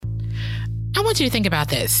I want you to think about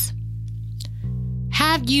this.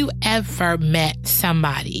 Have you ever met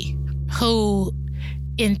somebody who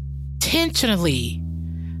intentionally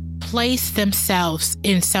placed themselves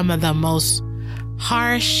in some of the most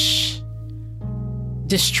harsh,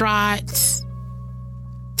 distraught,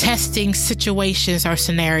 testing situations or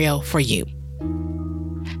scenario for you?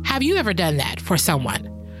 Have you ever done that for someone?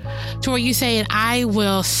 To where you saying, I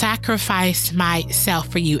will sacrifice myself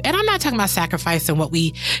for you. And I'm not talking about sacrificing what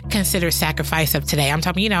we consider sacrifice of today. I'm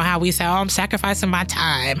talking, how we say, I'm sacrificing my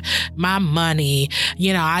time, my money.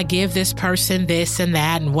 I give this person this and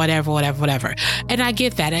that and whatever. And I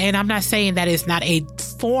get that. And I'm not saying that is not a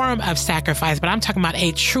form of sacrifice, but I'm talking about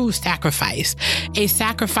a true sacrifice, a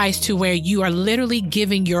sacrifice to where you are literally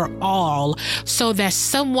giving your all so that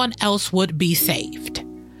someone else would be saved.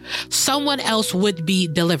 Someone else would be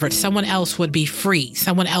delivered. Someone else would be free.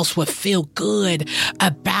 Someone else would feel good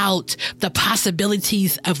about the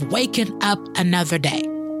possibilities of waking up another day.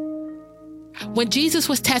 When Jesus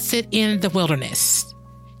was tested in the wilderness,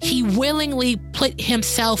 he willingly put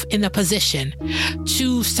himself in the position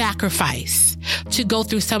to sacrifice, to go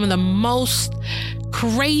through some of the most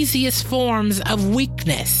craziest forms of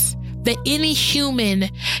weakness that any human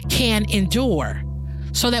can endure,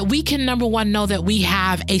 so that we can, number one, know that we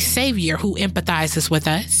have a Savior who empathizes with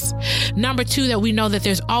us. Number two, that we know that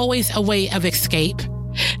there's always a way of escape.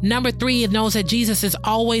 Number three, it knows that Jesus is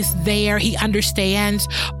always there. He understands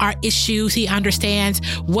our issues. He understands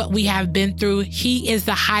what we have been through. He is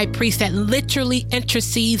the high priest that literally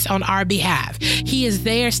intercedes on our behalf. He is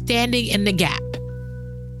there standing in the gap.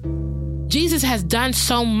 Jesus has done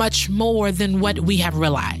so much more than what we have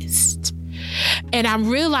realized. And I'm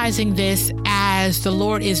realizing this as the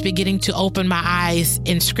Lord is beginning to open my eyes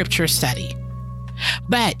in scripture study.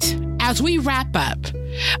 But as we wrap up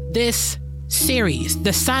this series,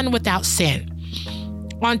 The Son Without Sin,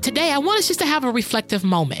 on today, I want us just to have a reflective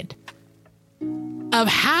moment of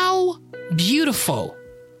how beautiful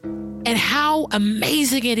and how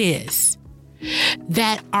amazing it is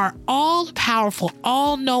that our all-powerful,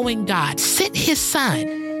 all-knowing God sent his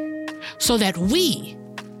Son so that we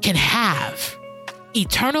can have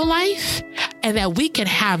eternal life and that we can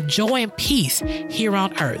have joy and peace here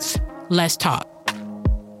on earth. Let's talk.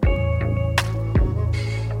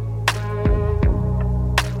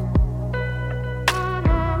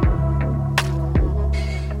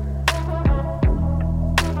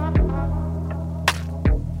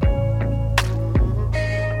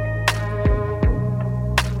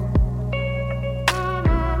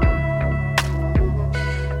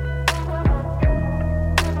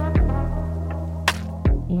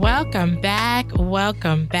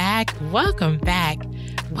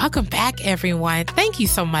 Welcome back, everyone. Thank you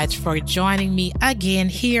so much for joining me again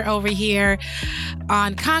over here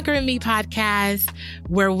on Conquering Me podcast,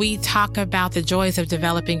 where we talk about the joys of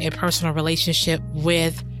developing a personal relationship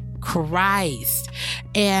with Christ.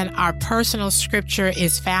 And our personal scripture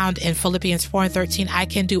is found in Philippians 4:13. I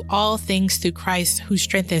can do all things through Christ who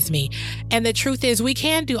strengthens me. And the truth is, we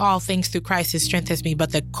can do all things through Christ who strengthens me,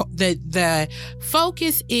 but the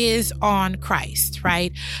focus is on Christ,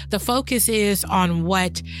 right? The focus is on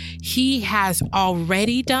what he has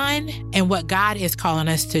already done and what God is calling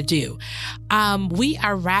us to do. We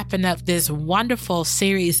are wrapping up this wonderful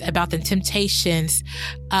series about the temptations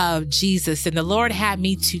of Jesus, and the Lord had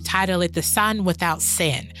me to title it The Son Without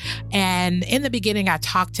Sin. And in the beginning, I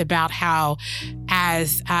talked about how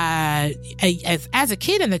as a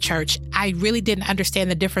kid in the church, I really didn't understand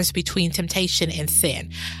the difference between temptation and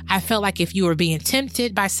sin. I felt like if you were being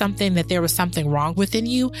tempted by something, that there was something wrong within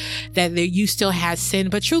you, that you still had sin.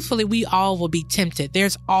 But truthfully, we all will be tempted.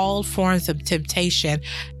 There's all forms of temptation,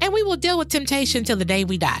 and we will deal with temptation till the day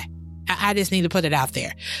we die. I just need to put it out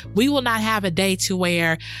there. We will not have a day to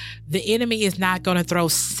where the enemy is not going to throw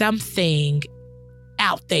something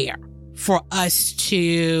out there for us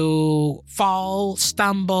to fall,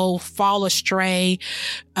 stumble, fall astray,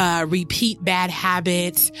 repeat bad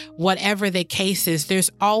habits, whatever the case is. There's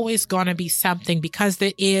always going to be something, because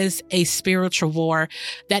there is a spiritual war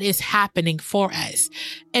that is happening for us.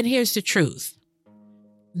 And here's the truth.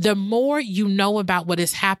 The more you know about what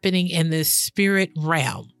is happening in the spirit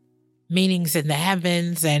realm, meanings in the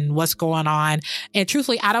heavens and what's going on. And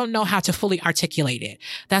truthfully, I don't know how to fully articulate it.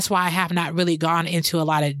 That's why I have not really gone into a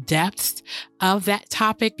lot of depth of that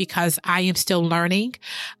topic, because I am still learning.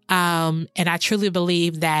 And I truly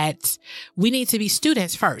believe that we need to be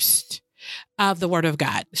students first of the Word of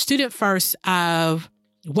God, student first of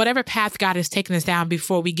whatever path God has taken us down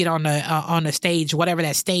before we get on the stage, whatever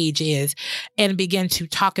that stage is, and begin to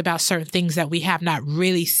talk about certain things that we have not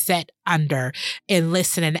really set under, and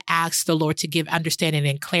listen and ask the Lord to give understanding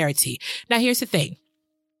and clarity. Now, here's the thing.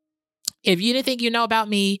 If you didn't think you know about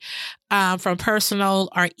me from personal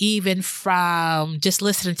or even from just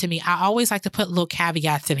listening to me, I always like to put little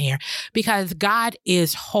caveats in here, because God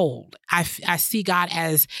is whole. I see God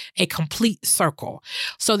as a complete circle.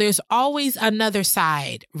 So there's always another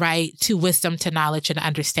side, right, to wisdom, to knowledge, and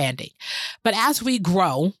understanding. But as we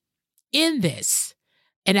grow in this,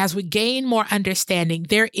 and as we gain more understanding,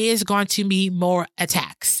 there is going to be more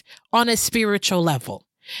attacks on a spiritual level.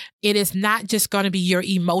 It is not just going to be your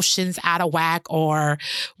emotions out of whack or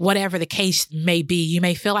whatever the case may be. You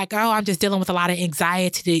may feel like, oh, I'm just dealing with a lot of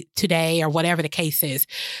anxiety today, or whatever the case is.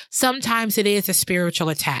 Sometimes it is a spiritual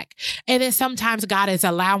attack. And then sometimes God is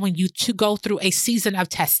allowing you to go through a season of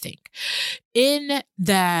testing. In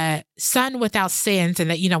the Son Without Sins,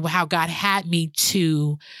 and that, how God had me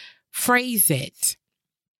to phrase it,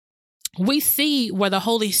 we see where the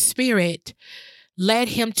Holy Spirit led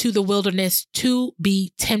him to the wilderness to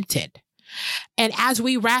be tempted. And as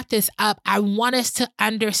we wrap this up, I want us to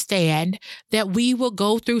understand that we will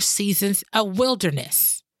go through seasons of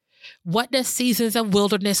wilderness. What does seasons of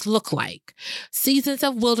wilderness look like? Seasons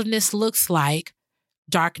of wilderness looks like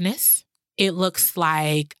darkness. It looks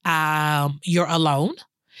like you're alone.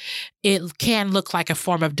 It can look like a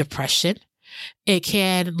form of depression. It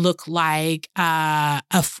can look like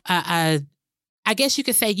I guess you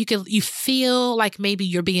could say you feel like maybe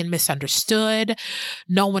you're being misunderstood.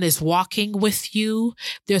 No one is walking with you.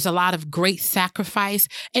 There's a lot of great sacrifice.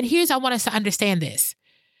 And I want us to understand this.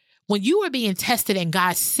 When you are being tested and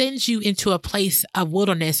God sends you into a place of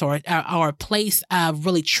wilderness or a place of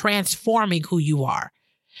really transforming who you are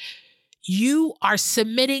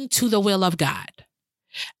submitting to the will of God.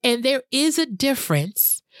 And there is a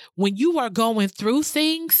difference when you are going through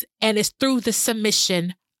things and it's through the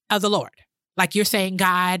submission of the Lord. Like you're saying,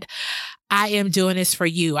 God, I am doing this for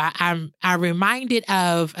you. I'm reminded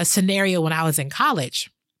of a scenario when I was in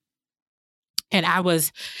college. And I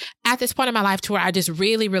was at this point in my life to where I just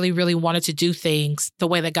really, really, really wanted to do things the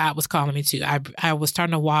way that God was calling me to. I was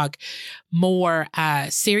starting to walk more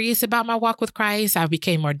serious about my walk with Christ. I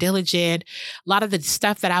became more diligent. A lot of the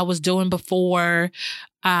stuff that I was doing before,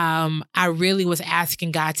 I really was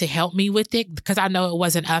asking God to help me with it, because I know it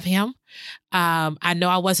wasn't of him. I know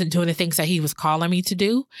I wasn't doing the things that he was calling me to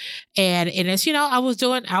do. And it's, I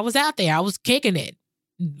was out there, I was kicking it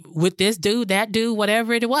with this dude, that dude,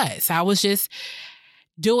 whatever it was. I was just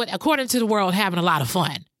doing, according to the world, having a lot of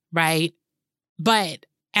fun. Right. But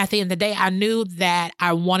at the end of the day, I knew that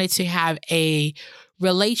I wanted to have a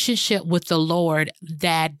relationship with the Lord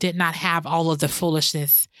that did not have all of the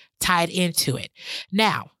foolishness tied into it.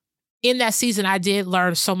 Now, in that season, I did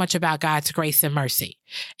learn so much about God's grace and mercy.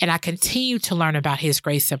 And I continue to learn about his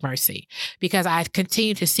grace and mercy, because I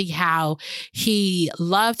continue to see how he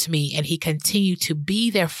loved me and he continued to be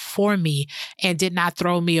there for me and did not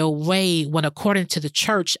throw me away when, according to the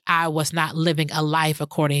church, I was not living a life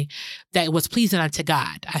according that was pleasing unto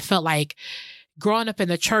God. I felt like growing up in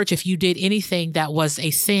the church, if you did anything that was a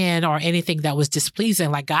sin or anything that was displeasing,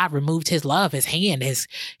 like God removed his love, his hand,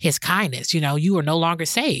 his kindness, you were no longer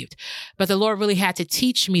saved. But the Lord really had to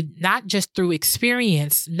teach me, not just through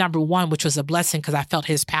experience, number one, which was a blessing because I felt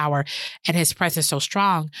his power and his presence so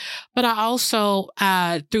strong, but I also,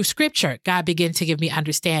 through scripture, God began to give me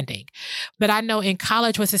understanding. But I know in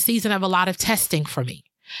college was a season of a lot of testing for me.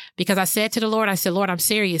 Because I said to the Lord, Lord, I'm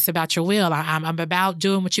serious about your will. I'm about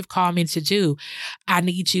doing what you've called me to do. I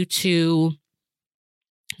need you to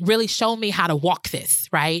really show me how to walk this,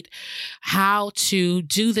 right? How to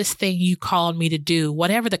do this thing you called me to do,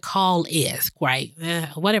 whatever the call is, right?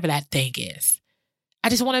 Whatever that thing is. I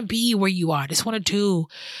just want to be where you are. I just want to do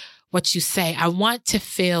what you say. I want to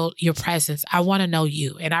feel your presence. I want to know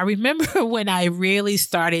you. And I remember when I really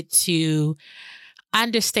started to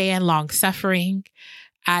understand long suffering,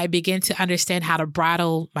 I began to understand how to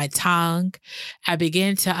bridle my tongue. I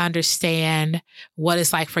began to understand what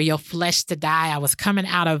it's like for your flesh to die. I was coming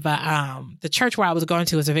out of the church where I was going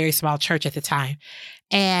to was a very small church at the time.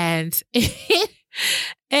 And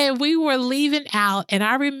and we were leaving out. And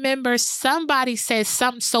I remember somebody said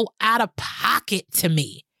something so out of pocket to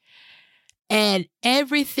me. And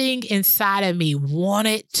everything inside of me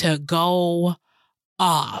wanted to go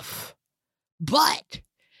off. But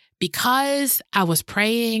because I was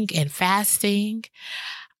praying and fasting,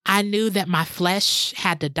 I knew that my flesh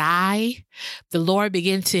had to die. The Lord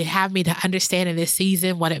began to have me to understand in this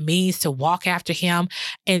season what it means to walk after him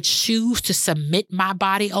and choose to submit my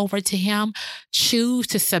body over to him, choose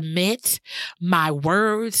to submit my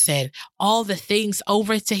words and all the things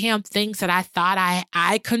over to him, things that I thought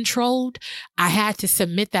I controlled. I had to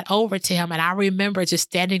submit that over to him. And I remember just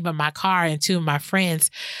standing by my car and two of my friends,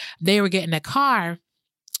 they were getting a car.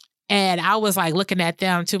 And I was like looking at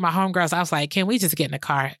them, to my homegirls. I was like, can we just get in the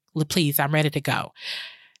car? Please, I'm ready to go.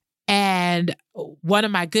 And one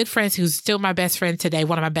of my good friends, who's still my best friend today,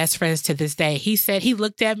 one of my best friends to this day, he said, he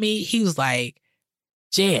looked at me. He was like,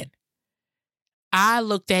 Jen, I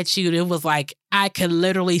looked at you and it was like, I could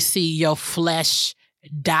literally see your flesh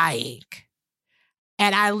dying.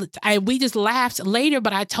 And we just laughed later,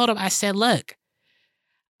 but I told him, I said, look,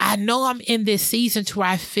 I know I'm in this season to where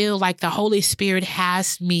I feel like the Holy Spirit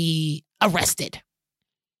has me arrested.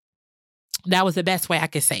 That was the best way I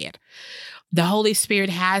could say it. The Holy Spirit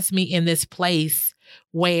has me in this place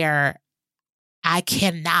where I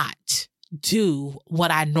cannot do what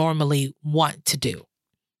I normally want to do.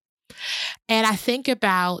 And I think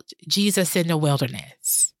about Jesus in the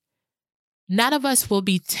wilderness. None of us will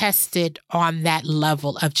be tested on that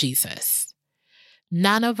level of Jesus.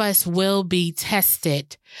 None of us will be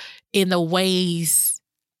tested in the ways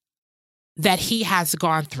that he has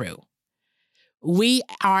gone through. We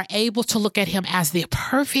are able to look at him as the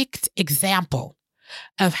perfect example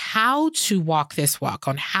of how to walk this walk,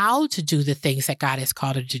 on how to do the things that God has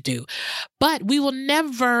called him to do. But we will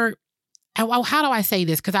never, how do I say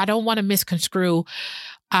this? Because I don't want to misconstrue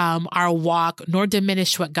our walk, nor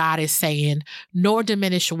diminish what God is saying, nor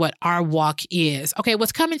diminish what our walk is. Okay,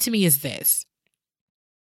 what's coming to me is this.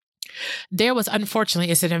 There was,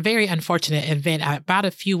 unfortunately, it's a very unfortunate event about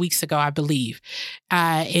a few weeks ago, I believe.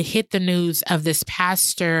 It hit the news of this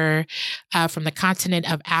pastor from the continent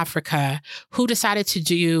of Africa who decided to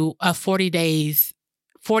do a 40-day,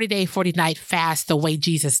 40-night fast the way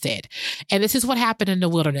Jesus did. And this is what happened in the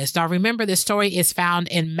wilderness. Now, remember, this story is found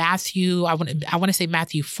in Matthew, I want to say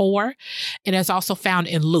Matthew 4, and it's also found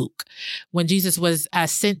in Luke, when Jesus was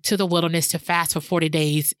sent to the wilderness to fast for 40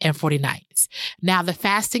 days and 40 nights. Now, the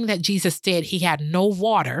fasting that Jesus did, he had no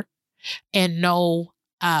water and no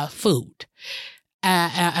food.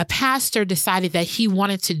 A pastor decided that he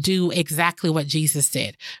wanted to do exactly what Jesus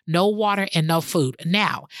did. No water and no food.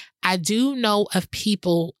 Now, I do know of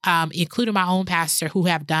people, including my own pastor, who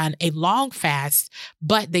have done a long fast,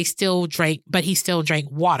 but he still drank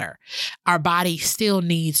water. Our body still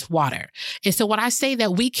needs water. And so when I say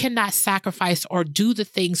that we cannot sacrifice or do the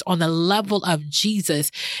things on the level of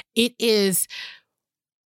Jesus, it is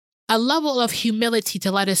a level of humility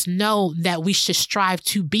to let us know that we should strive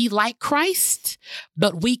to be like Christ,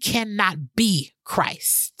 but we cannot be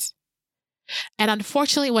Christ. And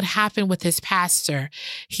unfortunately, what happened with this pastor,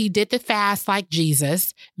 he did the fast like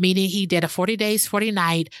Jesus, meaning he did a 40 days, 40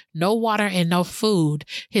 night, no water and no food.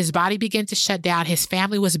 His body began to shut down. His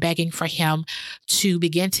family was begging for him to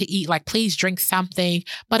begin to eat, like, please drink something.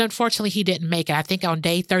 But unfortunately, he didn't make it. I think on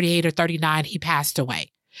day 38 or 39, he passed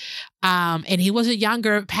away. And he was a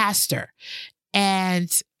younger pastor. And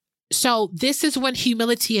so this is when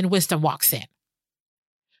humility and wisdom walks in.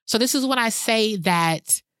 So this is when I say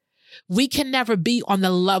that we can never be on the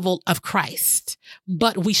level of Christ,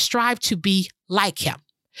 but we strive to be like him.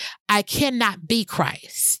 I cannot be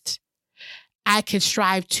Christ. I can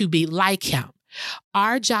strive to be like him.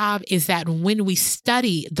 Our job is that when we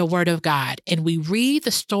study the Word of God and we read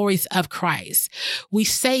the stories of Christ, we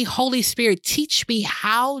say, Holy Spirit, teach me,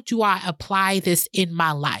 how do I apply this in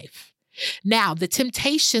my life? Now, the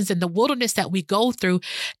temptations in the wilderness that we go through,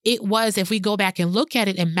 it was, if we go back and look at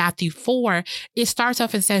it in Matthew 4, it starts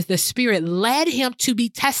off and says the Spirit led him to be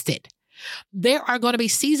tested. There are going to be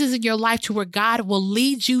seasons in your life to where God will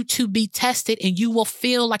lead you to be tested, and you will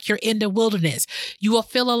feel like you're in the wilderness. You will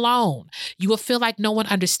feel alone. You will feel like no one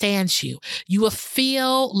understands you. You will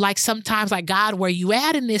feel like sometimes like, God, where you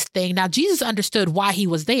at in this thing? Now, Jesus understood why he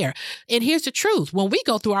was there. And here's the truth. When we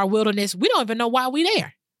go through our wilderness, we don't even know why we're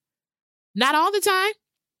there. Not all the time.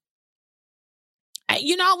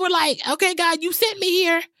 You know, we're like, okay, God, you sent me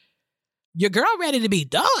here. Your girl ready to be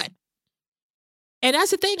done. And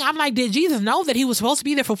that's the thing. I'm like, did Jesus know that he was supposed to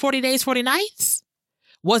be there for 40 days, 40 nights?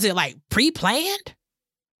 Was it like pre-planned?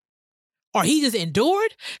 Or he just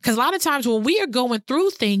endured? Because a lot of times when we are going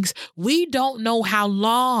through things, we don't know how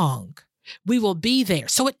long We will be there.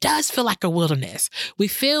 So it does feel like a wilderness. We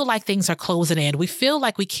feel like things are closing in. We feel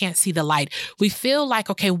like we can't see the light. We feel like,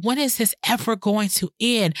 okay, when is this ever going to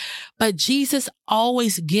end? But Jesus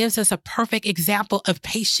always gives us a perfect example of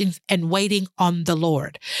patience and waiting on the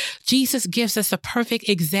Lord. Jesus gives us a perfect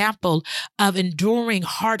example of enduring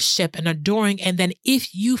hardship and enduring. And then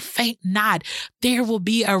if you faint not, there will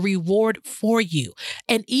be a reward for you.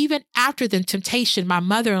 And even after the temptation, my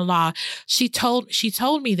mother-in-law, she told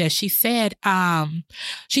me this. She said, I'm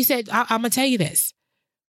going to tell you this.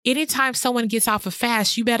 Anytime someone gets off a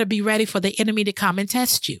fast, you better be ready for the enemy to come and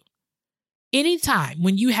test you. Anytime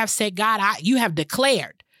when you have said, God, you have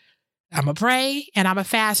declared, I'm going to pray and I'm going to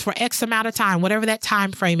fast for X amount of time, whatever that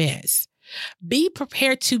time frame is. Be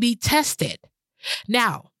prepared to be tested.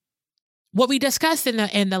 Now, what we discussed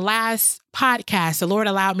in the last podcast, the Lord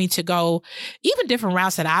allowed me to go even different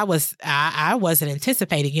routes that I wasn't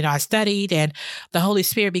anticipating. I studied and the Holy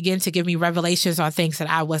Spirit began to give me revelations on things that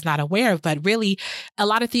I was not aware of. But really, a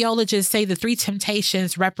lot of theologians say the three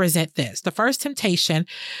temptations represent this. The first temptation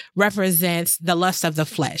represents the lust of the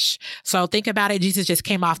flesh. So think about it. Jesus just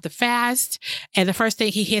came off the fast, and the first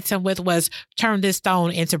thing he hits him with was turn this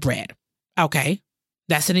stone into bread. Okay,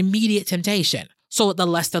 that's an immediate temptation. So the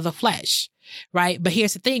lust of the flesh, right? But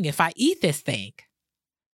here's the thing. If I eat this thing,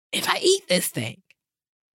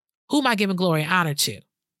 who am I giving glory and honor to?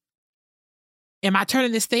 Am I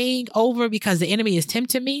turning this thing over because the enemy is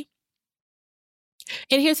tempting me?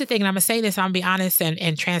 And here's the thing, and I'm going to say this, I'm going to be honest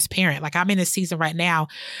and transparent. Like I'm in a season right now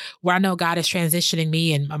where I know God is transitioning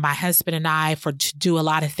me and my husband and I to do a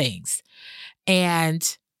lot of things.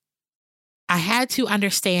 And I had to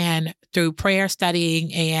understand through prayer,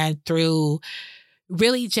 studying, and through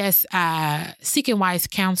really just seeking wise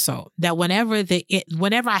counsel that whenever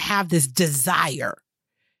I have this desire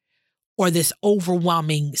or this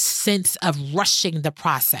overwhelming sense of rushing the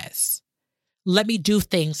process, let me do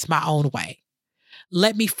things my own way.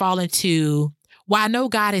 Let me fall into, I know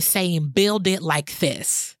God is saying, build it like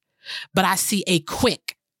this, but I see a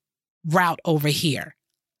quick route over here.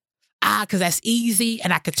 Because that's easy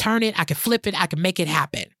and I could turn it, I could flip it, I could make it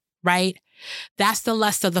happen, right? That's the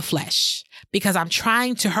lust of the flesh because I'm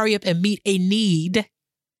trying to hurry up and meet a need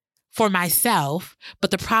for myself. But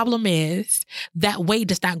the problem is that way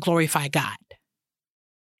does not glorify God.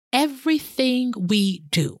 Everything we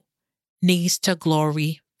do needs to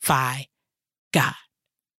glorify God.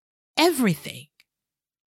 Everything.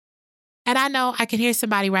 And I know I can hear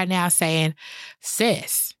somebody right now saying,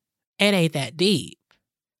 sis, it ain't that deep.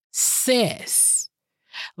 Sis,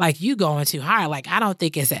 like you going too hard. Like, I don't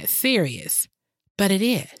think it's that serious, but it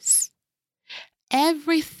is.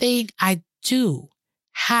 Everything I do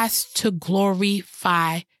has to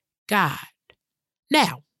glorify God.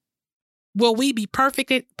 Now, will we be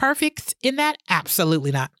perfect in that?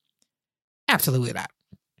 Absolutely not. Absolutely not.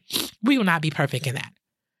 We will not be perfect in that.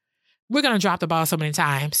 We're going to drop the ball so many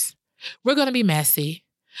times. We're going to be messy.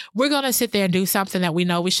 We're going to sit there and do something that we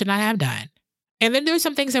know we should not have done. And then there's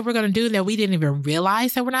some things that we're going to do that we didn't even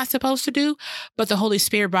realize that we're not supposed to do. But the Holy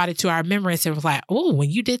Spirit brought it to our remembrance and was like, oh, when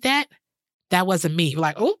you did that, that wasn't me. We're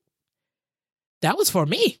like, oh, that was for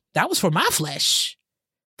me. That was for my flesh.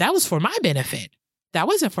 That was for my benefit. That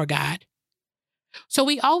wasn't for God. So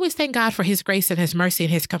we always thank God for his grace and his mercy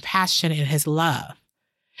and his compassion and his love.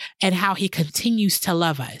 And how he continues to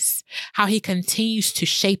love us, how he continues to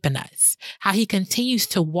shape in us, how he continues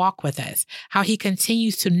to walk with us, how he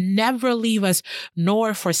continues to never leave us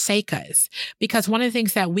nor forsake us. Because one of the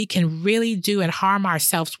things that we can really do and harm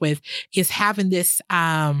ourselves with is having this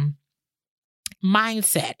mindset.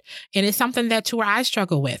 And it's something that to where I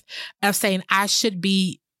struggle with, of saying I should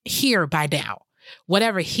be here by now,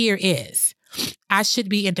 whatever here is. I should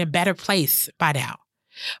be in a better place by now.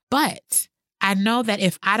 But I know that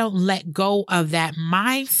if I don't let go of that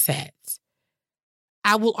mindset,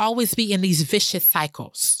 I will always be in these vicious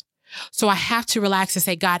cycles. So I have to relax and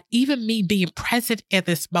say, God, even me being present in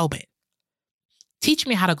this moment, teach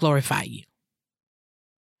me how to glorify you.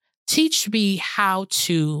 Teach me how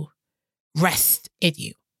to rest in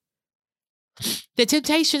you. The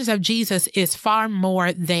temptations of Jesus is far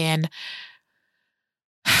more than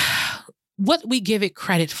what we give it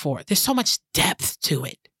credit for. There's so much depth to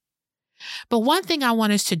it. But one thing I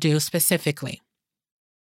want us to do specifically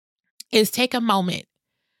is take a moment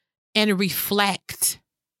and reflect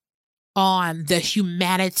on the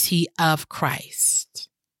humanity of Christ.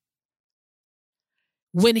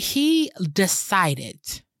 When he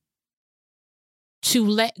decided to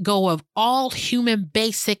let go of all human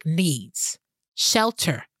basic needs,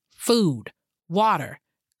 shelter, food, water,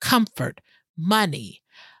 comfort, money,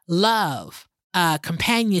 love,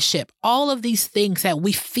 companionship, all of these things that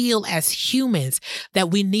we feel as humans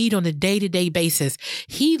that we need on a day-to-day basis.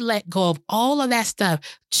 He let go of all of that stuff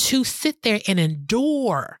to sit there and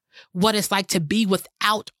endure what it's like to be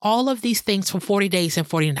without all of these things for 40 days and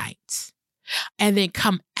 40 nights, and then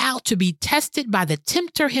come out to be tested by the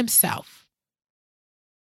tempter himself,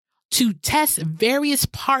 to test various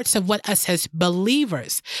parts of what us as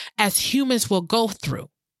believers, as humans will go through.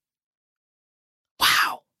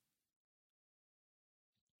 Wow.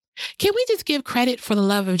 Can we just give credit for the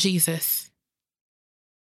love of Jesus?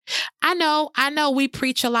 I know we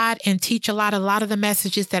preach a lot and teach a lot. A lot of the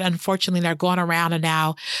messages that unfortunately are going around and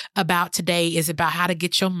now about today is about how to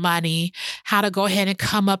get your money, how to go ahead and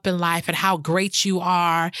come up in life and how great you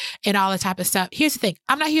are and all that type of stuff. Here's the thing.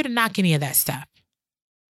 I'm not here to knock any of that stuff.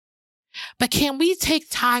 But can we take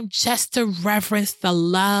time just to reverence the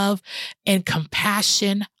love and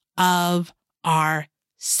compassion of our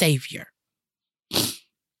Savior?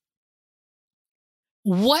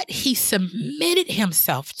 What he submitted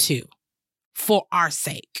himself to for our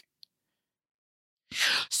sake,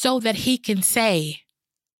 so that he can say,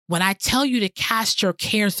 when I tell you to cast your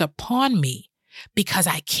cares upon me because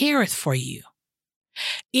I careth for you,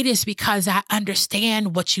 it is because I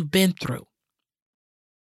understand what you've been through.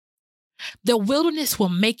 The wilderness will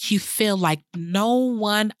make you feel like no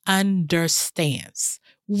one understands,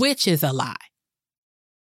 which is a lie.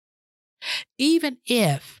 Even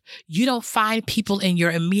if you don't find people in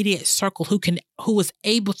your immediate circle who is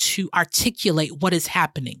able to articulate what is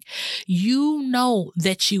happening, you know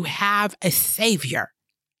that you have a Savior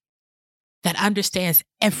that understands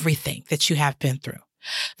everything that you have been through,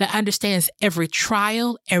 that understands every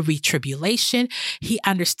trial, every tribulation. He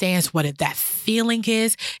understands what that feeling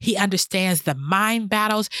is. He understands the mind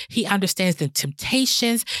battles. He understands the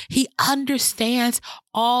temptations. He understands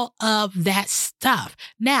all of that stuff.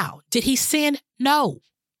 Now, did he sin? No.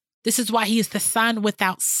 This is why he is the Son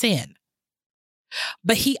without sin.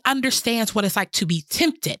 But he understands what it's like to be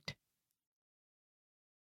tempted.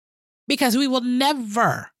 Because we will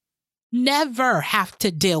never have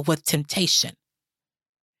to deal with temptation.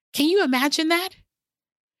 Can you imagine that?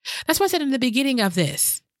 That's what I said in the beginning of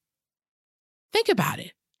this. Think about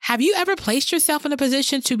it. Have you ever placed yourself in a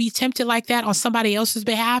position to be tempted like that on somebody else's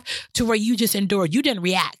behalf, to where you just endured? You didn't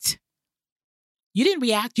react. You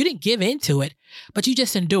didn't give into it, but you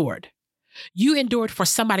just endured. You endured for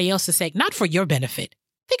somebody else's sake, not for your benefit.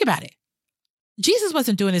 Think about it. Jesus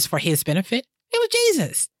wasn't doing this for his benefit. It was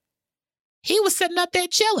Jesus. He was sitting up there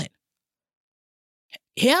chilling.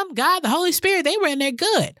 Him, God, the Holy Spirit, they were in there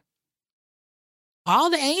good. All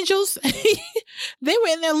the angels, they were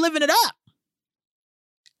in there living it up.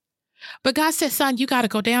 But God said, son, you got to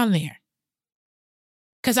go down there.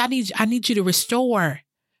 Because I need you to restore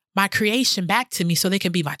my creation back to me so they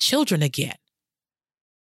can be my children again.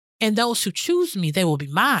 And those who choose me, they will be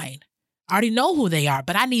mine. I already know who they are,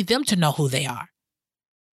 but I need them to know who they are.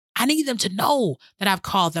 I need them to know that I've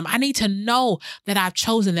called them. I need to know that I've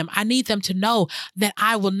chosen them. I need them to know that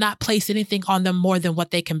I will not place anything on them more than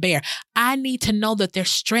what they can bear. I need to know that their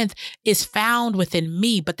strength is found within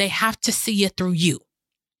me, but they have to see it through you.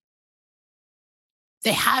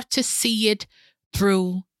 They have to see it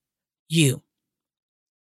through you.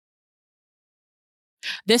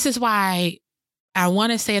 This is why I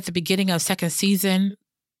want to say at the beginning of second season,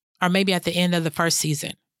 or maybe at the end of the first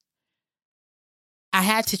season, I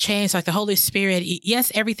had to change, like the Holy Spirit.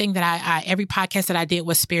 Yes, everything that every podcast that I did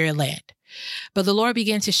was Spirit led, but the Lord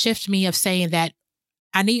began to shift me of saying that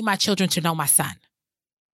I need my children to know my son,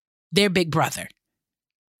 their big brother,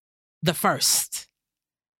 the first.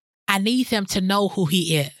 I need them to know who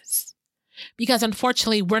he is, because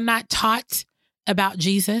unfortunately we're not taught about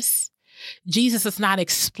Jesus. Jesus is not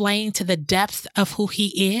explained to the depths of who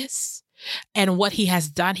he is and what he has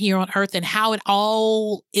done here on earth and how it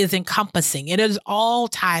all is encompassing. It is all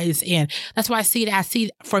ties in. That's why I see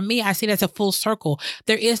it. For me, I see it as a full circle.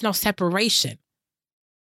 There is no separation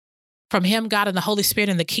from him, God, and the Holy Spirit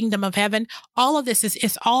and the kingdom of heaven. All of this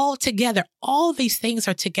is all together. All these things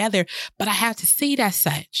are together, but I have to see it as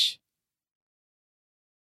such.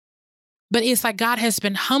 But it's like God has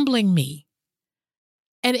been humbling me.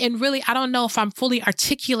 And really, I don't know if I'm fully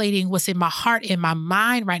articulating what's in my heart, in my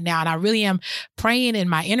mind right now. And I really am praying in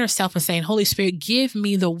my inner self and saying, Holy Spirit, give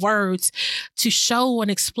me the words to show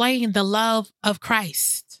and explain the love of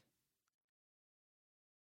Christ.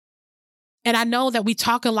 And I know that we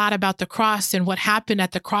talk a lot about the cross and what happened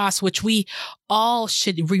at the cross, which we all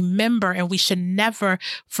should remember and we should never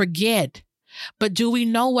forget. But do we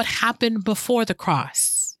know what happened before the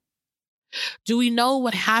cross? Do we know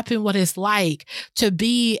what happened, what it's like to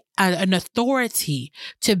be an authority,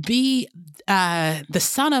 to be the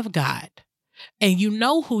son of God? And you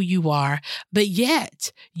know who you are, but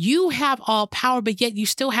yet you have all power, but yet you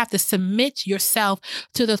still have to submit yourself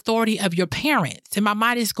to the authority of your parents. And my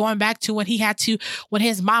mind is going back to when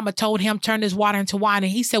his mama told him, turn this water into wine.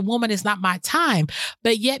 And he said, woman, it's not my time.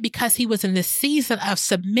 But yet, because he was in the season of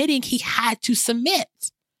submitting, he had to submit.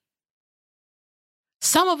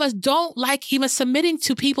 Some of us don't like even submitting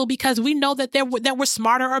to people because we know that we're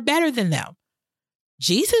smarter or better than them.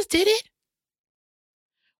 Jesus did it.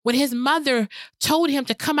 When his mother told him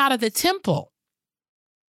to come out of the temple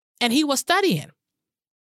and he was studying.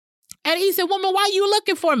 And he said, woman, why are you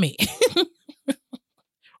looking for me?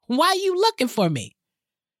 Why are you looking for me?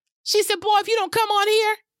 She said, boy, if you don't come on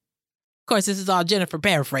here. Of course, this is all Jennifer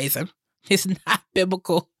paraphrasing. It's not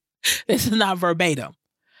biblical. This is not verbatim.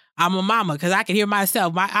 I'm a mama because I can hear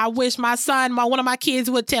myself. I wish my son, one of my kids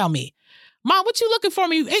would tell me, Mom, what you looking for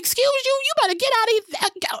me? Excuse you? You better get out of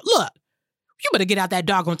here. Look. You better get out that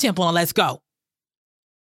doggone temple and let's go.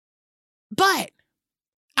 But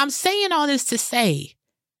I'm saying all this to say,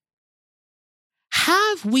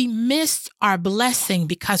 have we missed our blessing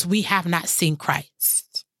because we have not seen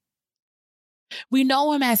Christ? We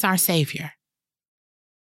know him as our Savior.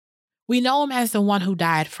 We know him as the one who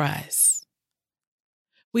died for us.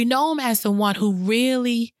 We know him as the one who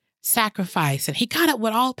really sacrifice. And he got it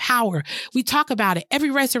with all power. We talk about it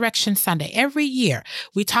every Resurrection Sunday, every year.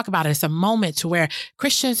 We talk about it as a moment to where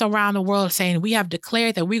Christians around the world are saying, we have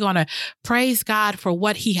declared that we're going to praise God for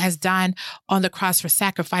what he has done on the cross for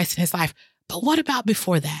sacrificing his life. But what about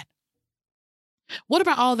before that? What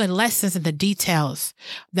about all the lessons and the details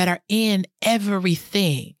that are in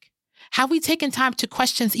everything? Have we taken time to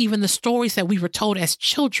question even the stories that we were told as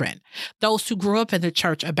children, those who grew up in the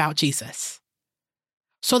church about Jesus?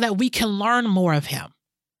 So that we can learn more of him.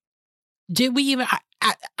 Did we even,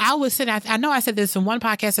 I was sitting, I know I said this in one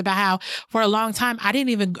podcast about how for a long time, I didn't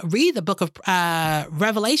even read the book of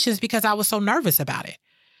Revelations because I was so nervous about it.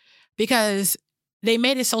 Because they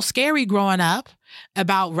made it so scary growing up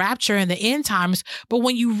about rapture and the end times. But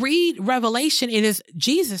when you read Revelation, it is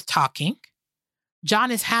Jesus talking.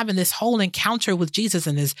 John is having this whole encounter with Jesus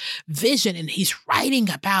and this vision, and he's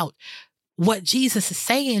writing about what Jesus is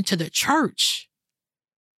saying to the church.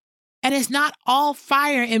 And it's not all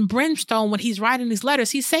fire and brimstone when he's writing these letters.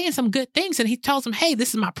 He's saying some good things and he tells them, hey, this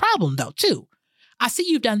is my problem though, too. I see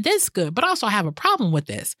you've done this good, but also I have a problem with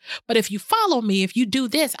this. But if you follow me, if you do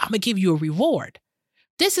this, I'm going to give you a reward.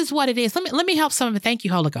 This is what it is. Let me help some of it. Thank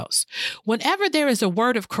you, Holy Ghost. Whenever there is a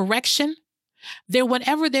word of correction,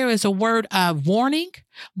 whenever there is a word of warning,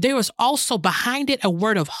 there is also behind it a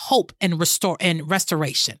word of hope and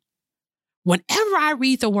restoration. Whenever I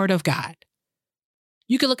read the word of God,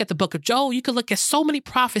 you can look at the book of Joel. You can look at so many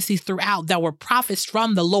prophecies throughout that were prophets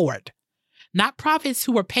from the Lord. Not prophets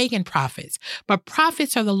who were pagan prophets, but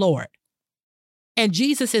prophets of the Lord. And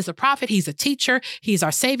Jesus is a prophet. He's a teacher. He's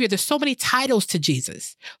our Savior. There's so many titles to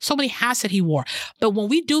Jesus, so many hats that he wore. But when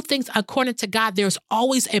we do things according to God, there's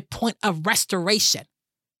always a point of restoration.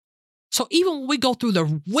 So even when we go through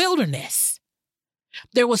the wilderness,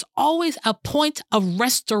 there was always a point of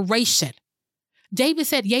restoration. David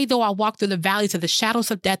said, yea, though I walk through the valleys of the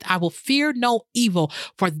shadows of death, I will fear no evil,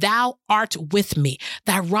 for thou art with me.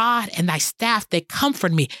 Thy rod and thy staff, they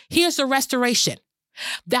comfort me. Here's the restoration.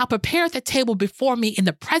 Thou preparest a table before me in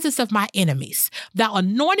the presence of my enemies. Thou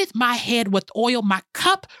anointest my head with oil. My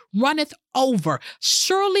cup runneth over.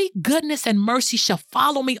 Surely goodness and mercy shall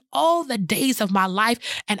follow me all the days of my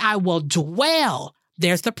life, and I will dwell.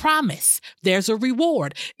 There's the promise. There's a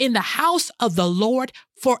reward in the house of the Lord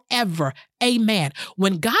forever. Amen.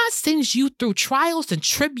 When God sends you through trials and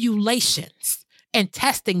tribulations and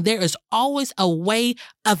testing, there is always a way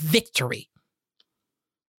of victory.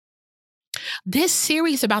 This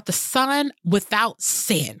series about the Son without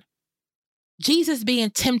sin, Jesus being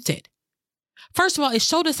tempted. First of all, it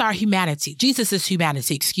showed us our humanity. Jesus'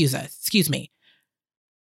 humanity, excuse me.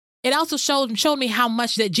 It also showed me how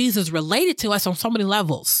much that Jesus related to us on so many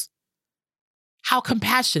levels. How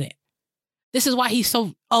compassionate. This is why he's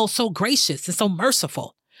so gracious and so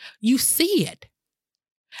merciful. You see it.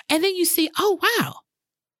 And then you see, oh, wow,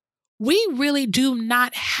 we really do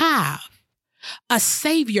not have a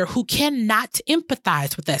Savior who cannot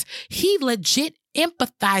empathize with us. He legit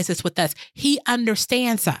empathizes with us. He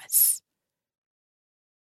understands us.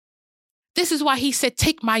 This is why he said,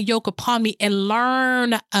 take my yoke upon me and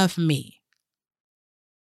learn of me.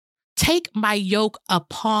 Take my yoke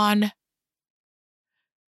upon.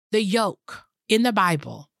 The yoke in the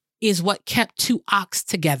Bible is what kept two ox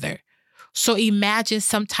together So imagine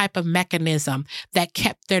some type of mechanism that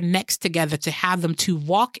kept their necks together to have them to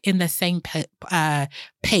walk in the same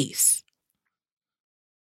pace.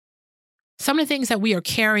 Some of the things that we are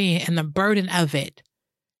carrying and the burden of it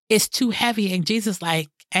is too heavy. And Jesus like,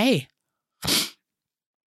 hey,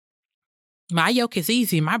 my yoke is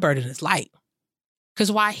easy. My burden is light.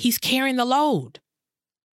 Because why? He's carrying the load.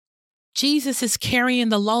 Jesus is carrying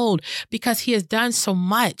the load because he has done so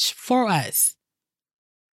much for us.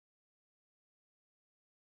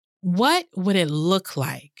 What would it look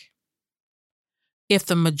like if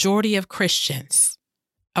the majority of Christians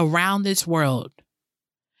around this world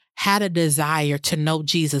had a desire to know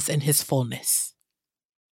Jesus in his fullness?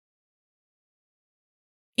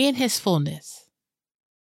 In his fullness.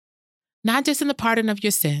 Not just in the pardon of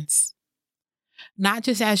your sins. Not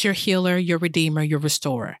just as your healer, your redeemer, your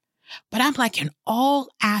restorer. But I'm like in all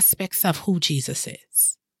aspects of who Jesus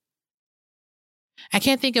is. I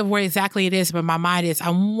can't think of where exactly it is, but my mind is, I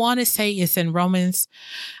want to say it's in Romans.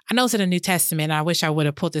 I know it's in the New Testament. I wish I would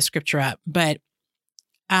have pulled the scripture up, but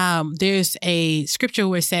there's a scripture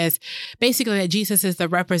where it says basically that Jesus is the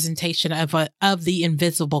representation of the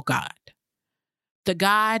invisible God, the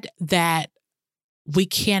God that we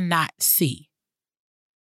cannot see.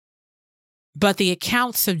 But the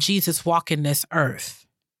accounts of Jesus walking this earth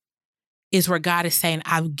is where God is saying,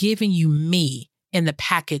 I've given you me in the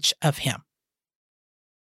package of him.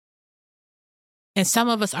 And some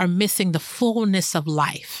of us are missing the fullness of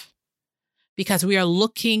life because we are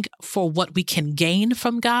looking for what we can gain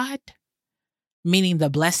from God, meaning the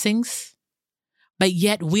blessings, but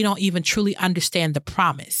yet we don't even truly understand the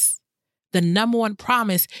promise. The number one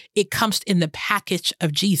promise, it comes in the package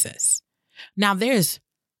of Jesus. Now there's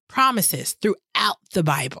promises throughout the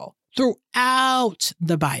Bible.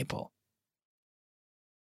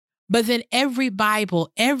 But then every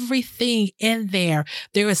Bible, everything in there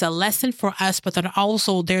is a lesson for us, but then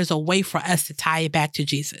also there's a way for us to tie it back to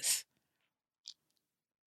Jesus.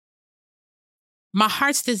 My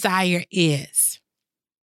heart's desire is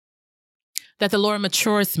that the Lord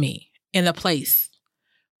matures me in the place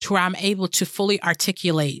to where I'm able to fully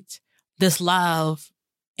articulate this love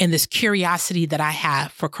and this curiosity that I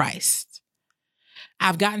have for Christ.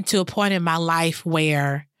 I've gotten to a point in my life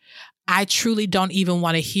where I truly don't even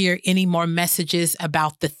want to hear any more messages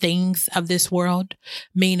about the things of this world,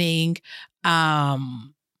 meaning, like,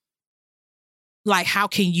 how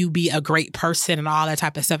can you be a great person and all that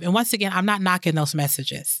type of stuff? And once again, I'm not knocking those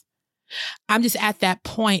messages. I'm just at that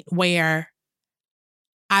point where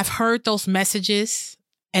I've heard those messages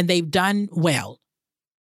and they've done well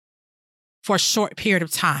for a short period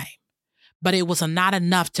of time, but it was not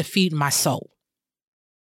enough to feed my soul.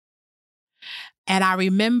 And I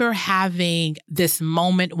remember having this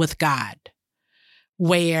moment with God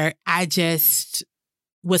where I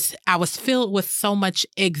was filled with so much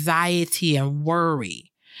anxiety and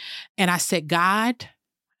worry. And I said, God,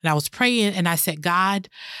 and I was praying and I said, God,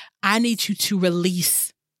 I need you to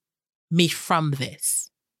release me from this.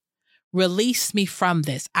 Release me from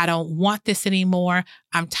this. I don't want this anymore.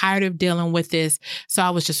 I'm tired of dealing with this. So I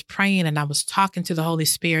was just praying and I was talking to the Holy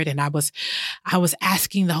Spirit and I was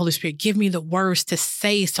asking the Holy Spirit, give me the words to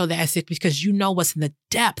say so that because you know what's in the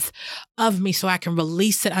depth of me so I can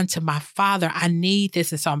release it unto my Father. I need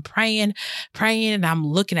this. And so I'm praying, and I'm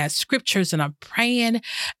looking at scriptures and I'm praying.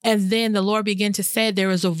 And then the Lord began to say,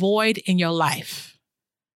 there is a void in your life.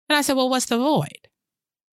 And I said, well, what's the void?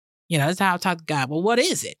 That's how I talk to God. Well, what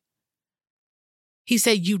is it? He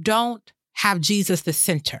said, you don't have Jesus the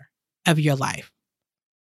center of your life.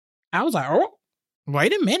 I was like, oh,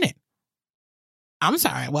 wait a minute. I'm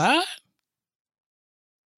sorry, what?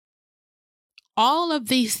 All of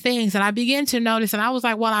these things, and I began to notice, and I was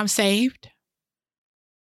like, well, I'm saved.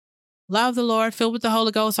 Love the Lord, filled with the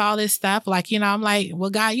Holy Ghost, all this stuff. I'm like,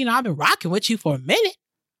 well, God, I've been rocking with you for a minute.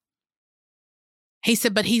 He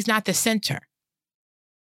said, but he's not the center.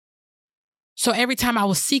 So every time I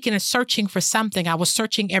was seeking and searching for something, I was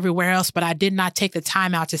searching everywhere else, but I did not take the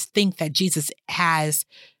time out to think that Jesus has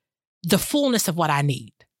the fullness of what I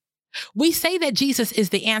need. We say that Jesus is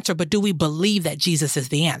the answer, but do we believe that Jesus is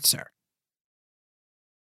the answer?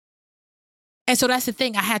 And so that's the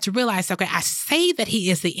thing. I had to realize, okay, I say that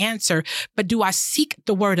he is the answer, but do I seek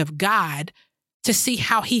the word of God to see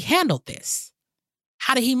how he handled this?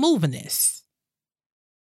 How did he move in this?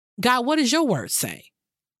 God, what does your word say?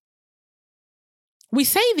 We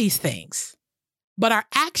say these things, but our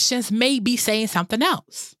actions may be saying something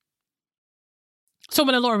else. So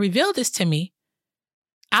when the Lord revealed this to me,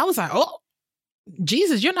 I was like, oh,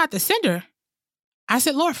 Jesus, you're not the center. I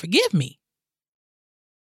said, Lord, forgive me.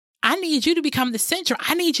 I need you to become the center.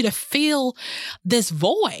 I need you to fill this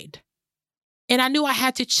void. And I knew I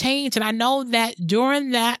had to change. And I know that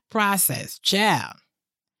during that process,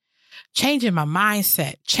 changing my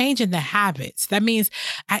mindset, changing the habits. That means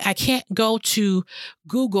I can't go to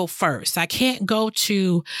Google first. I can't go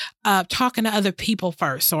to talking to other people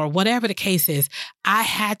first, or whatever the case is. I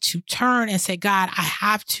had to turn and say, God, I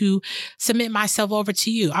have to submit myself over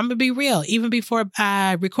to you. I'm going to be real. Even before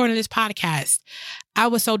recording this podcast, I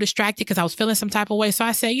was so distracted because I was feeling some type of way. So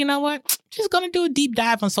I said, you know what? I'm just going to do a deep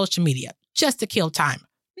dive on social media just to kill time.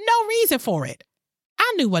 No reason for it.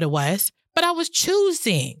 I knew what it was, but I was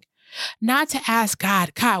choosing not to ask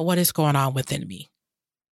God, what is going on within me?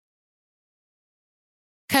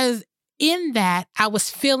 Because in that, I was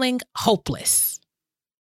feeling hopeless.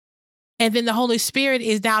 And then the Holy Spirit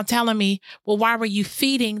is now telling me, well, why were you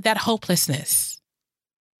feeding that hopelessness?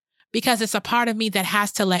 Because it's a part of me that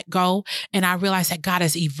has to let go. And I realize that God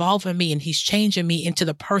is evolving me and he's changing me into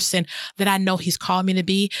the person that I know he's called me to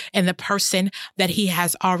be, and the person that he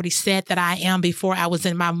has already said that I am before I was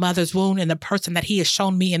in my mother's womb, and the person that he has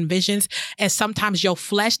shown me in visions. And sometimes your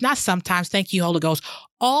flesh, not sometimes, thank you, Holy Ghost,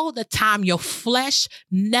 all the time, your flesh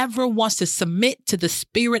never wants to submit to the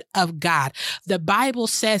Spirit of God. The Bible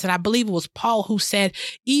says, and I believe it was Paul who said,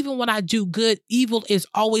 even when I do good, evil is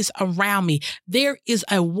always around me. There is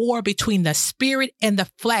a war between the spirit and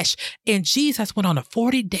the flesh. And Jesus went on a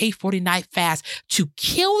 40-day, 40-night fast to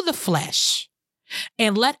kill the flesh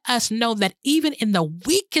and let us know that even in the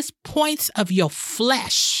weakest points of your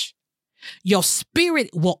flesh, your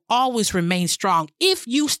spirit will always remain strong if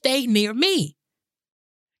you stay near me.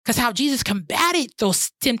 Because how Jesus combated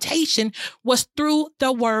those temptation was through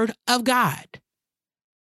the word of God.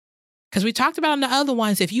 Because we talked about in the other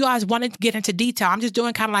ones, if you guys wanted to get into detail, I'm just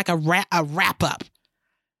doing kind of like a wrap up.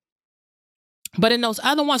 But in those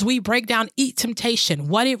other ones, we break down each temptation,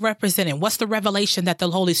 what it represented, what's the revelation that the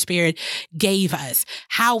Holy Spirit gave us,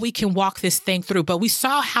 how we can walk this thing through. But we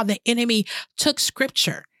saw how the enemy took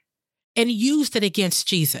scripture and used it against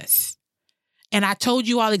Jesus. And I told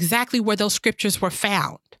you all exactly where those scriptures were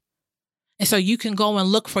found. And so you can go and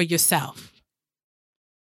look for yourself.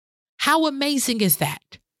 How amazing is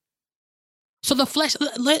that? So the flesh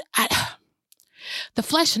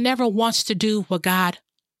never wants to do what God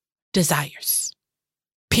desires.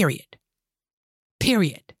 Period.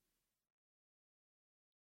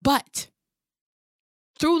 But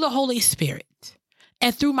through the Holy Spirit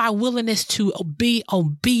and through my willingness to be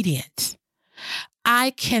obedient, I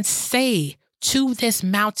can say to this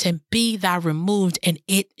mountain, be thou removed, and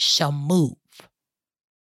it shall move.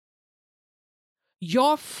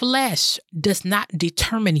 Your flesh does not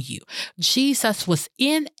determine you. Jesus was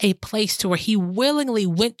in a place to where he willingly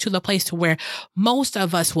went to the place to where most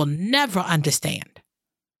of us will never understand.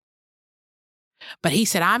 But he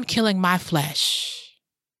said, I'm killing my flesh,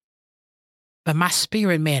 but my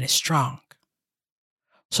spirit man is strong.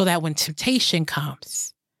 So that when temptation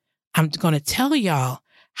comes, I'm going to tell y'all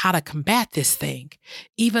how to combat this thing,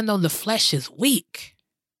 even though the flesh is weak.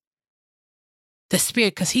 The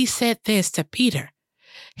spirit, because he said this to Peter.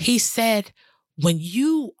 He said, when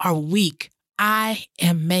you are weak, I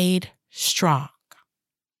am made strong.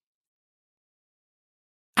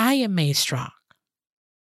 I am made strong.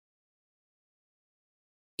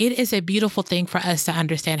 It is a beautiful thing for us to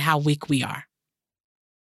understand how weak we are.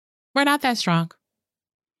 We're not that strong.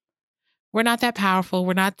 We're not that powerful.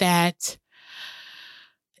 We're not that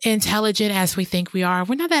intelligent as we think we are.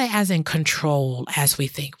 We're not that as in control as we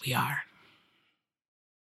think we are.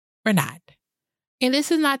 We're not. And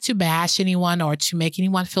this is not to bash anyone or to make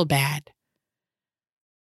anyone feel bad.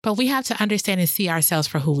 But we have to understand and see ourselves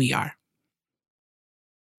for who we are.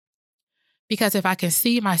 Because if I can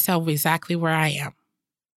see myself exactly where I am,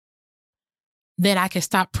 then I can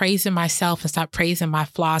stop praising myself and stop praising my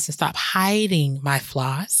flaws and stop hiding my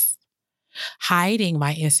flaws, hiding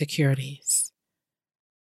my insecurities.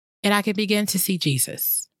 And I can begin to see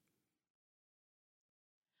Jesus.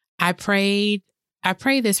 I pray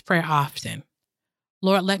this prayer often.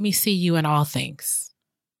 Lord, let me see you in all things.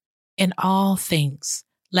 In all things,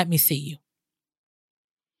 let me see you.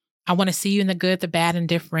 I want to see you in the good, the bad, and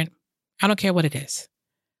different. I don't care what it is.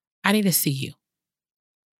 I need to see you.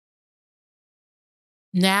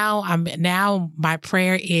 Now my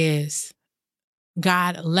prayer is,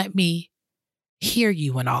 God, let me hear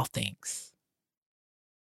you in all things.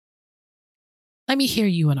 Let me hear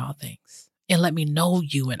you in all things, and let me know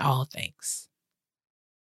you in all things.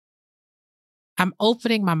 I'm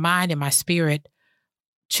opening my mind and my spirit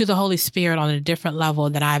to the Holy Spirit on a different level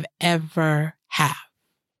than I've ever have.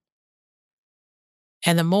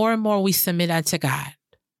 And the more and more we submit unto God,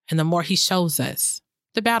 and the more he shows us,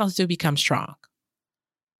 the battles do become strong.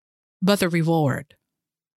 But the reward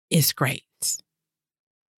is great.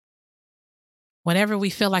 Whenever we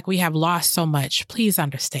feel like we have lost so much, please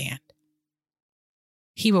understand,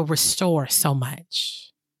 He will restore so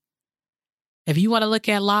much. If you want to look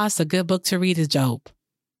at loss, a good book to read is Job.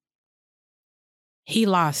 He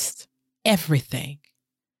lost everything,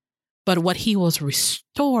 but what he was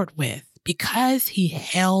restored with because he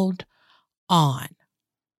held on.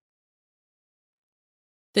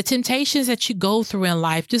 The temptations that you go through in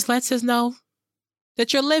life just lets us know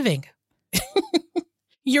that you're living.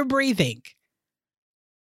 You're breathing.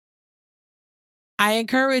 I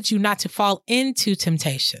encourage you not to fall into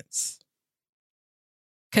temptations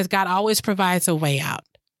because God always provides a way out.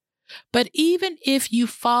 But even if you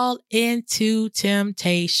fall into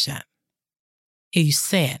temptation, you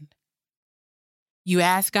sin, you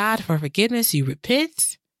ask God for forgiveness, you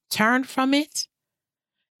repent, turn from it,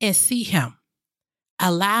 and see Him.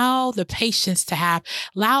 Allow patience to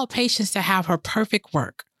have her perfect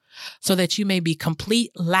work so that you may be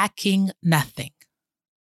complete, lacking nothing.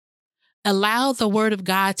 Allow the word of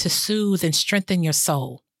God to soothe and strengthen your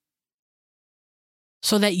soul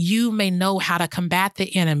so that you may know how to combat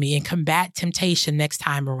the enemy and combat temptation next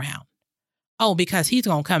time around. Oh, because he's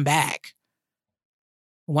going to come back.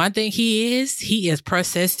 One thing he is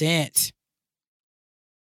persistent.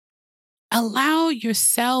 Allow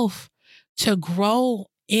yourself to grow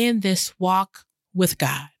in this walk with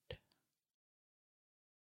God.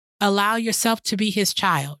 Allow yourself to be His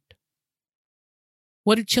child.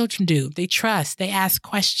 What do children do? They trust. They ask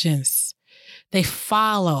questions. They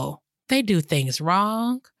follow. They do things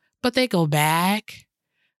wrong, but they go back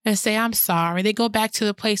and say, I'm sorry. They go back to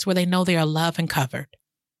the place where they know they are loved and covered.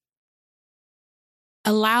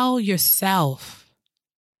 Allow yourself.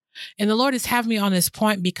 And the Lord is having me on this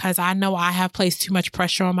point because I know I have placed too much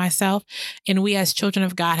pressure on myself, and we as children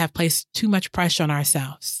of God have placed too much pressure on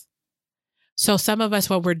ourselves. So some of us,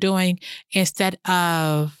 what we're doing, instead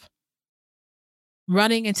of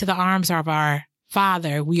running into the arms of our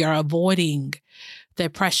Father, we are avoiding the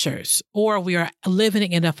pressures, or we are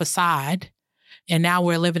living in a facade, and now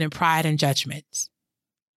we're living in pride and judgment.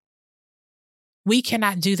 We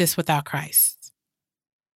cannot do this without Christ.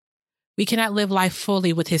 We cannot live life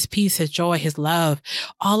fully with His peace, His joy, His love,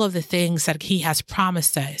 all of the things that He has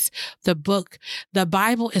promised us. The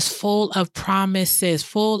Bible is full of promises,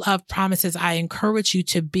 I encourage you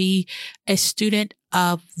to be a student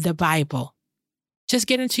of the Bible. Just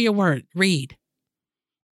get into your word, read.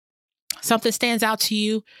 Something stands out to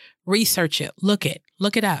you, research it, look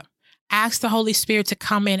it up. Ask the Holy Spirit to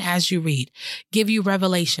come in as you read, give you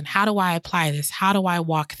revelation. How do I apply this? How do I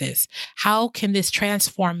walk this? How can this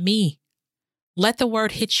transform me? Let the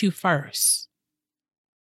word hit you first.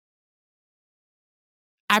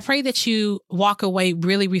 I pray that you walk away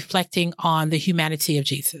really reflecting on the humanity of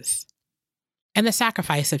Jesus and the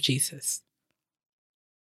sacrifice of Jesus.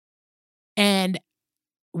 And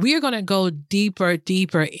we're going to go deeper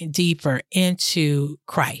into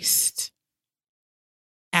Christ.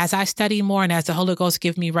 As I study more and as the Holy Ghost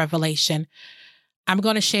give me revelation, I'm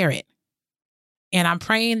going to share it. And I'm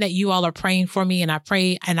praying that you all are praying for me, and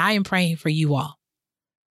I am praying for you all.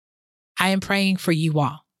 I am praying for you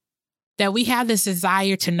all that we have this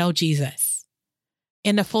desire to know Jesus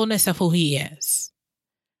in the fullness of who He is,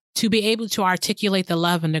 to be able to articulate the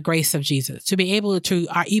love and the grace of Jesus, to be able to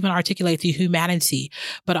even articulate the humanity,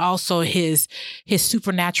 but also his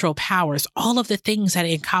supernatural powers, all of the things that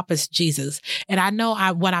encompass Jesus. And I know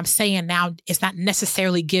what I'm saying now is not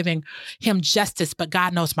necessarily giving Him justice, but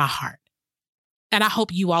God knows my heart. And I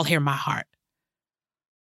hope you all hear my heart.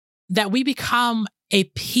 That we become a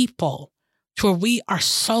people to where we are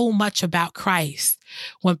so much about Christ.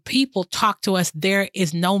 When people talk to us, there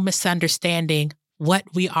is no misunderstanding what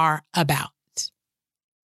we are about.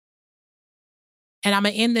 And I'm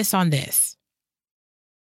going to end this on this.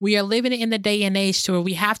 We are living in the day and age to where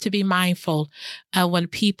we have to be mindful of when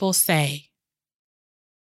people say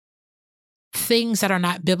things that are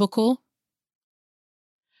not biblical,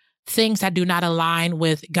 things that do not align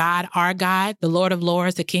with God, our God, the Lord of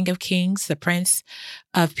Lords, the King of Kings, the Prince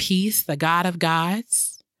of Peace, the God of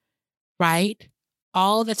Gods, right?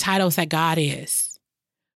 All the titles that God is.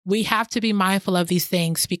 We have to be mindful of these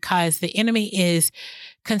things because the enemy is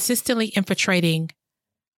consistently infiltrating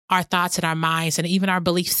our thoughts and our minds and even our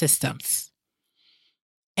belief systems.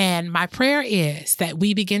 And my prayer is that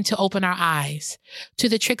we begin to open our eyes to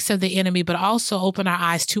the tricks of the enemy, but also open our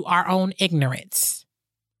eyes to our own ignorance.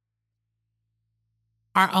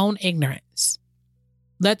 Our own ignorance.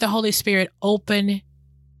 Let the Holy Spirit open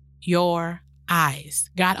your eyes.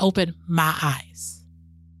 God, open my eyes.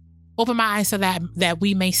 Open my eyes so that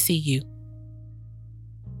we may see you,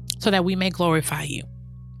 so that we may glorify you.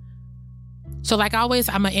 So like always,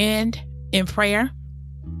 I'm going to end in prayer.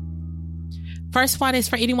 First one is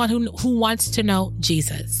for anyone who wants to know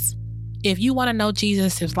Jesus. If you want to know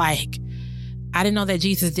Jesus, it's like, I didn't know that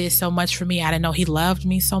Jesus did so much for me. I didn't know he loved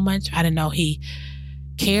me so much. I didn't know he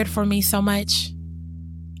cared for me so much.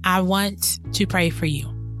 I want to pray for you.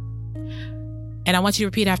 And I want you to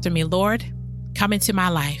repeat after me. Lord, come into my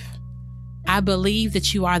life. I believe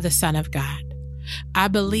that you are the Son of God. I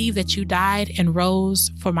believe that you died and rose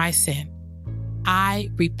for my sin. I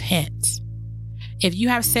repent. If you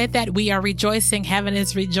have said that, we are rejoicing. Heaven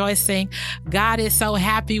is rejoicing. God is so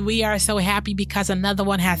happy. We are so happy because another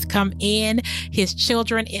one has come in. His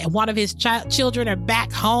children, one of his children are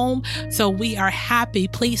back home. So we are happy.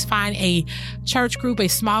 Please find a church group, a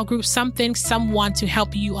small group, someone to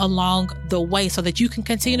help you along the way so that you can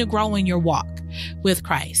continue to grow in your walk with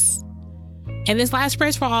Christ. And this last prayer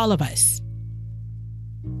is for all of us.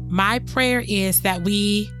 My prayer is that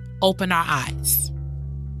we open our eyes.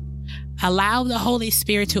 Allow the Holy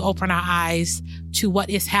Spirit to open our eyes to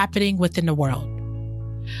what is happening within the world.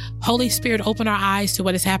 Holy Spirit, open our eyes to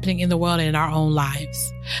what is happening in the world and in our own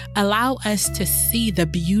lives. Allow us to see the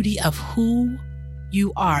beauty of who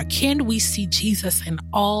you are. Can we see Jesus in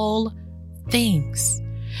all things?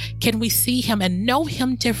 Can we see him and know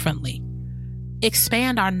him differently?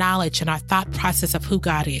 Expand our knowledge and our thought process of who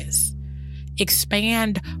God is.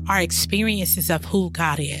 Expand our experiences of who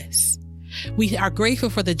God is. We are grateful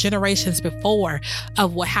for the generations before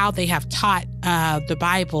of how they have taught the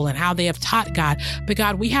Bible and how they have taught God. But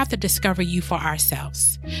God, we have to discover you for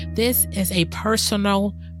ourselves. This is a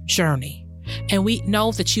personal journey. And we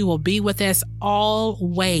know that you will be with us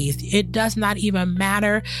always. It does not even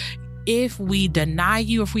matter if we deny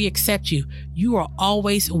you, if we accept you. You are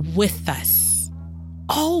always with us.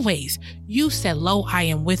 Always. You said, lo, I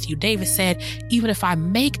am with you. David said, even if I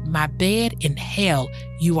make my bed in hell,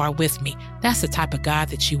 you are with me. That's the type of God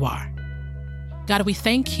that you are. God, we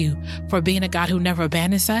thank you for being a God who never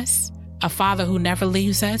abandons us, a Father who never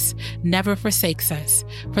leaves us, never forsakes us.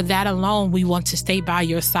 For that alone, we want to stay by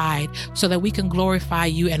your side so that we can glorify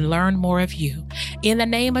you and learn more of you. In the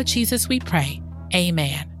name of Jesus, we pray.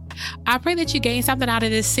 Amen. I pray that you gained something out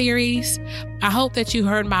of this series. I hope that you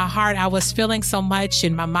heard my heart. I was feeling so much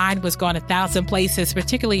and my mind was going 1,000 places,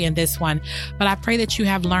 particularly in this one. But I pray that you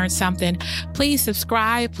have learned something. Please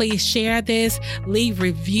subscribe. Please share this. Leave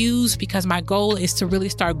reviews because my goal is to really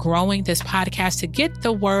start growing this podcast to get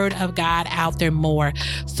the word of God out there more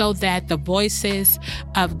so that the voices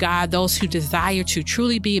of God, those who desire to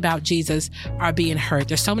truly be about Jesus, are being heard.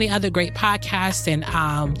 There's so many other great podcasts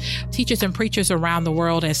and teachers and preachers around the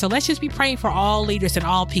world. And so let's just be praying for all leaders and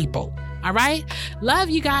all people. All right. Love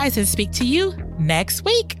you guys and speak to you next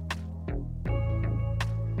week.